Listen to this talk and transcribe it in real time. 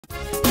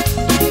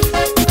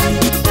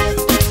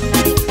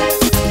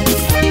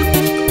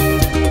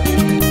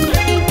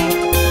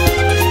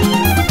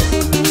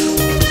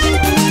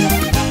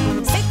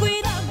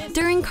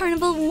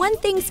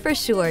for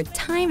sure,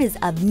 time is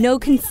of no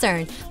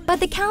concern, but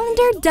the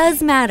calendar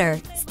does matter.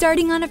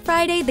 Starting on a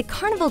Friday, the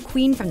Carnival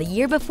Queen from the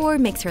year before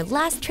makes her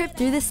last trip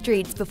through the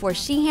streets before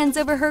she hands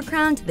over her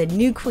crown to the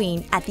new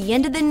queen at the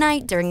end of the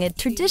night during a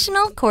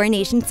traditional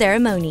coronation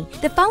ceremony.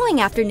 The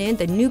following afternoon,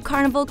 the new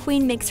Carnival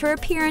Queen makes her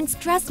appearance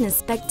dressed in a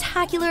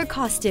spectacular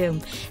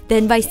costume.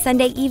 Then by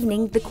Sunday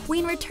evening, the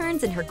queen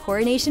returns in her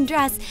coronation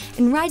dress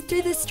and rides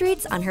through the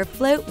streets on her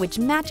float, which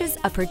matches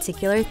a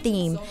particular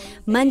theme.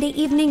 Monday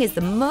evening is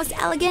the most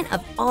elegant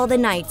of all the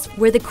nights,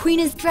 where the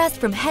queen is dressed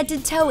from head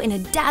to toe in a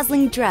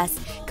dazzling dress,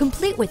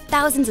 complete with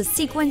thousands of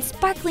sequins,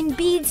 sparkling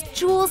beads,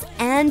 jewels,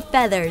 and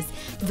feathers.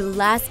 The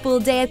last full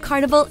day of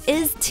Carnival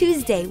is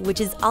Tuesday,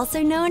 which is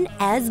also known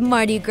as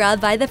Mardi Gras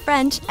by the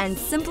French and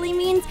simply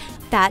means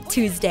Fat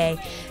Tuesday.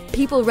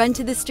 People run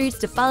to the streets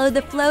to follow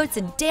the floats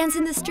and dance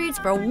in the streets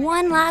for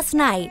one last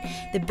night.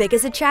 The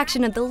biggest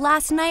attraction of the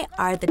last night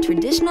are the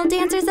traditional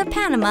dancers of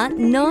Panama,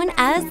 known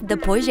as the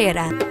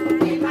pollera.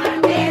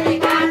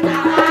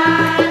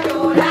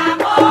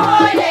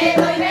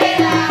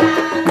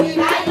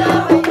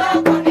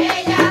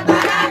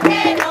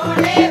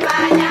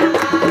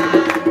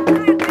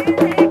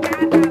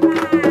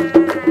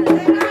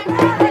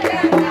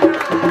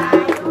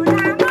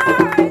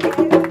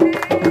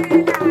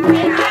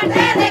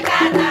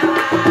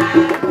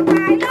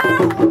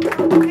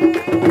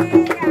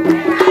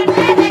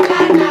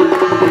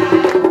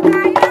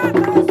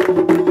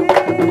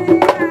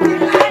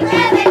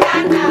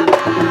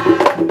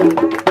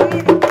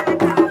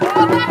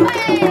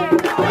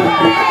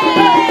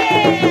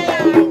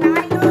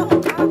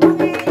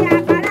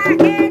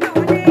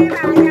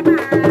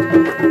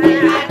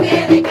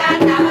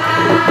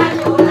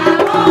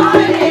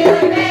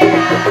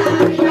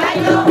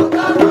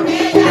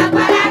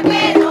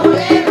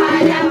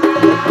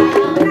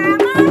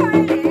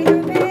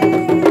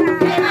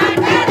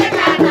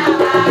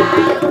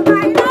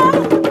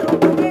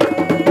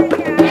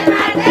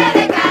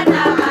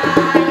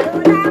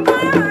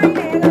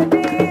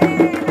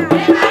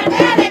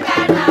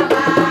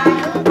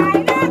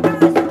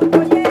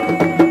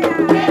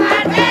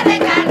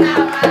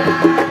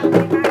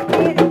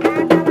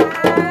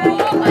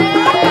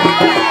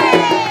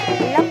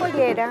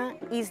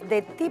 Is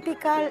the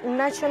typical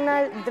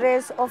national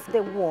dress of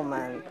the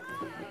woman.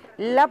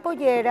 La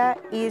pollera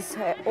is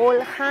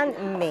all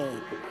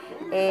handmade.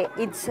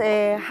 It's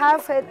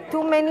have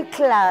too many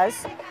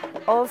class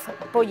of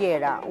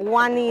pollera.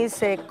 One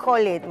is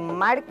called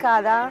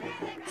marcada,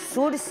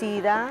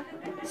 surcida,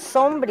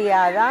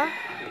 sombreada,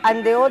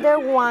 and the other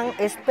one,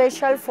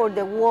 special for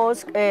the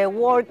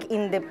work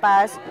in the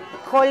past,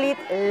 call it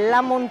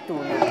la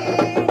montuna.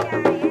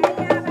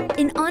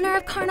 In honor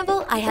of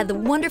Carnival, I had the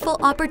wonderful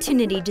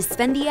opportunity to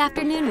spend the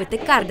afternoon with the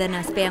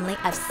Cárdenas family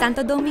of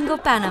Santo Domingo,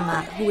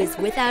 Panama, who is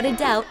without a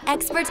doubt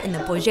experts in the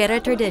pollera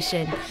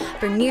tradition.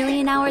 For nearly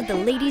an hour, the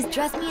ladies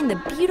dressed me in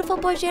the beautiful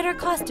pollera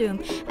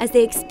costume as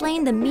they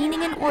explained the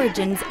meaning and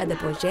origins of the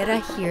pollera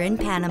here in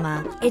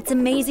Panama. It's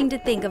amazing to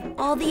think of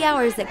all the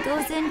hours that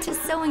goes into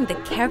sewing the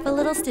careful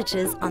little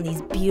stitches on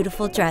these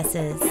beautiful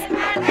dresses.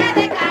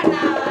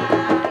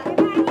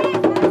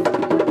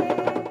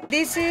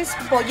 This is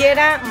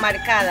pollera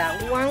marcada,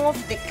 one of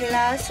the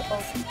class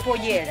of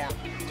pollera.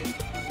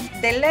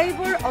 The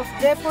labor of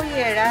the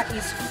pollera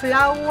is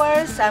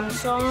flowers and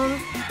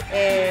some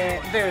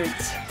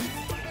birds.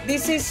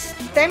 This is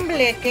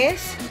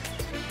tembleques,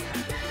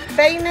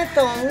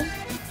 peinetón,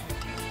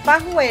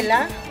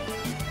 pajuela,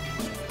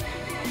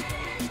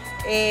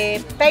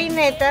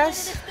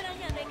 peinetas,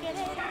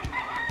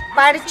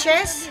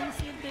 parches.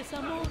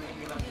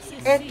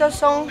 Estos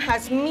son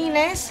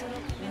jazmines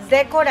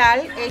de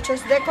coral,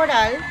 hechos de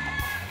coral,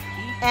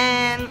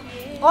 and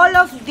all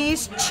of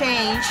these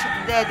chains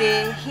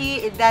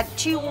that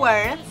she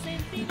wear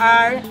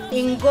are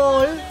in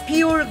gold,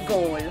 pure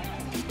gold.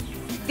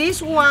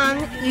 This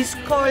one is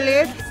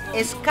called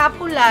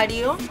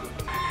escapulario.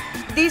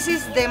 This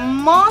is the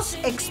most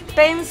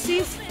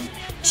expensive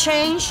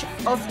chain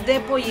of the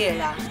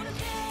pollera.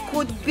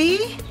 Could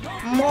be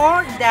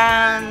more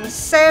than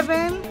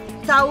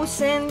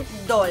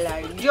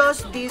 $7,000,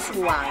 just this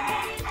one.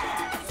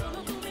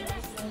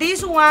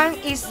 This one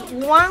is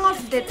one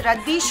of the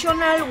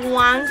traditional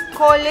ones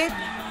called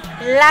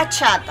la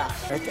chata.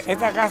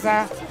 Esta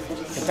casa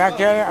está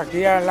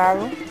aquí al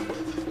lado,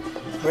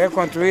 fue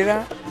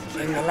construida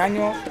en el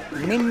año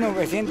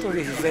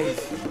 1916.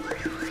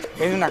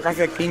 Es una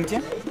casa de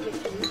quincha.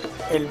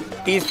 El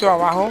piso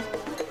abajo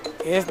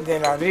es de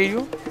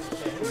ladrillo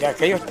de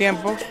aquellos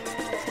tiempos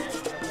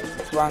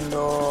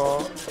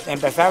cuando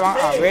empezaban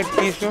a haber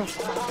pisos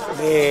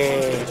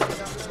de...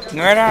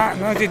 No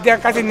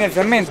existía casi ni el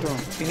cemento,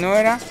 sino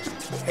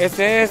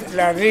ese es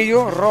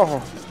ladrillo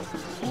rojo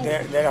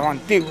de los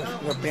antiguos,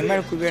 los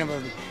primeros que hubieron.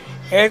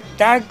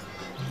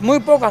 Muy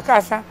pocas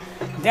casas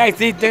ya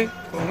existen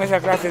con esa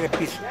clase de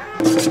piso.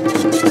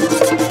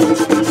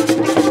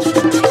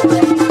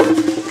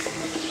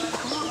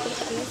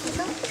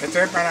 Esto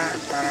es para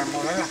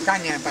mover las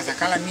cañas, para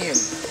sacar la miel.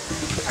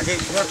 Aquí,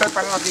 yo estoy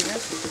parado aquí,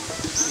 ¿ves?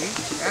 ¿Sí?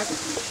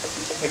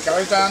 El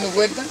caballo está dando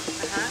vueltas.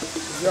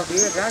 Yo aquí,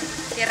 ¿verdad?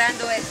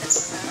 Cerrando esta.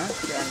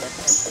 Cerrando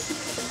esta.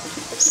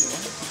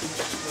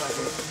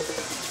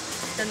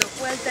 Dando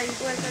vuelta y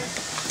vuelta.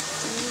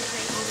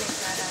 Increíble,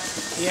 cara.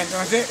 Y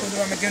entonces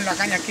uno va metiendo la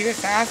caña aquí,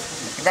 ¿verdad?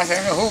 Y va a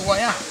salir el jugo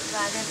allá.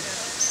 Va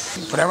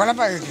adentro. Pruébala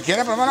para que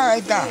quiera probarla,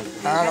 ahí está. Sí,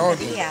 me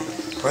encantaría.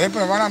 Puedes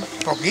probarla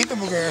poquito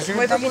porque así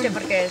Muy está poquito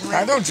porque es muy...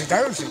 Está dulce,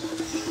 está dulce.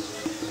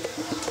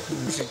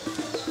 Sí.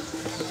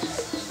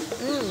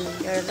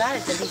 De verdad,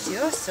 es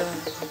delicioso.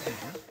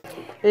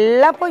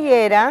 La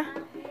pollera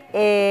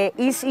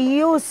is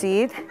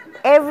used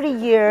every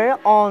year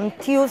on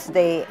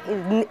Tuesday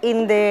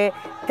in the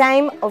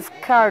time of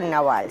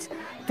carnavals.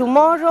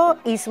 Tomorrow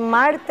is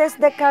Martes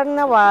de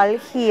Carnaval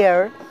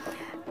here,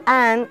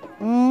 and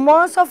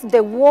most of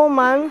the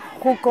women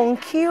who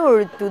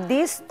concur to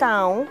this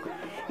town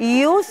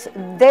use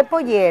the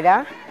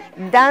pollera,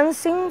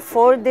 dancing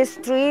for the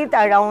street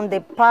around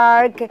the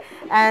park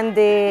and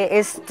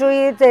the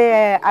street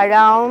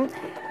around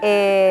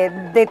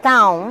the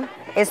town,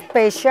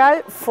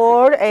 special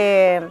for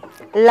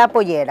la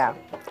pollera.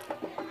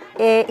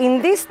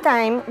 In this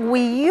time,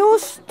 we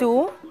used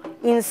to,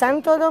 in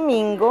Santo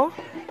Domingo,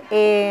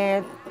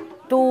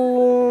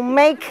 to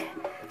make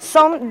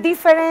some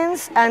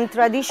different and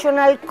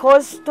traditional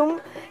costume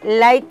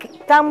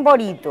like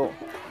tamborito.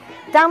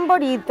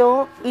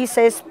 Tamborito is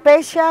a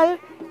special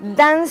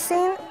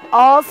dancing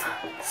of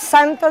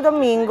Santo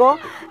Domingo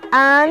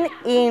and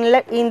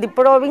in the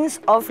province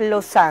of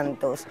Los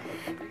Santos.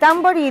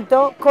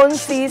 Tamborito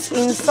consists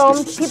in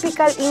some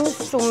typical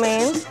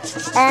instruments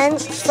and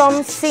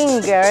some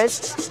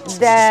singers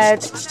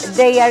that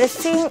they are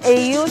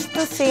used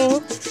to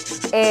sing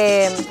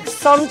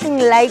something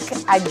like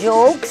a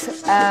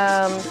jokes,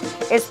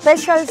 a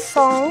special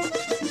song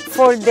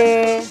for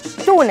the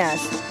tunas,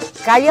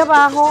 calle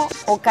abajo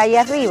o calle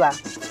arriba.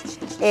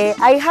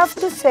 I have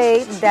to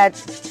say that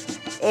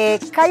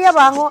calle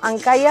abajo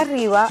and calle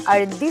arriba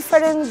are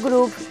different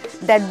groups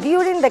that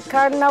during the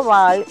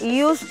carnival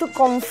used to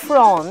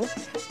confront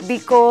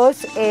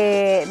because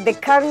the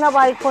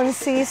carnival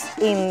consists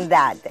in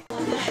that.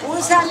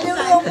 Un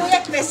saludo muy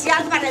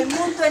especial para el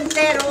mundo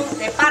entero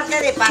de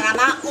parte de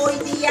Panamá hoy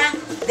día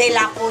de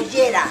la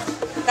pollera,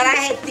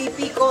 traje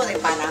típico de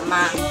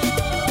Panamá.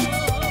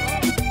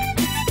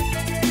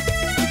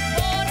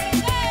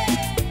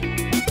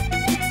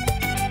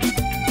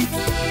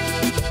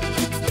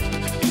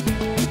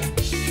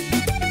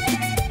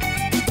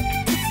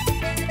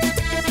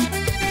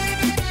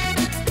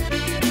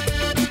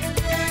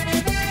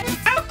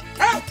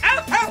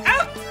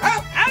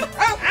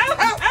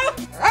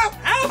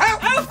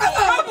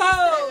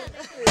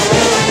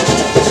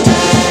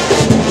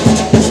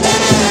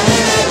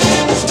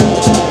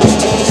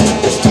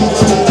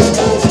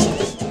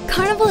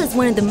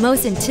 One of the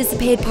most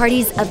anticipated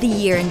parties of the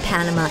year in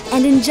Panama,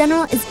 and in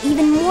general is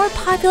even more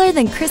popular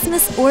than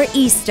Christmas or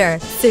Easter.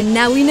 So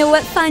now we know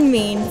what fun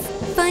means.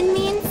 Fun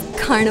means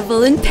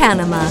Carnival in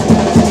Panama.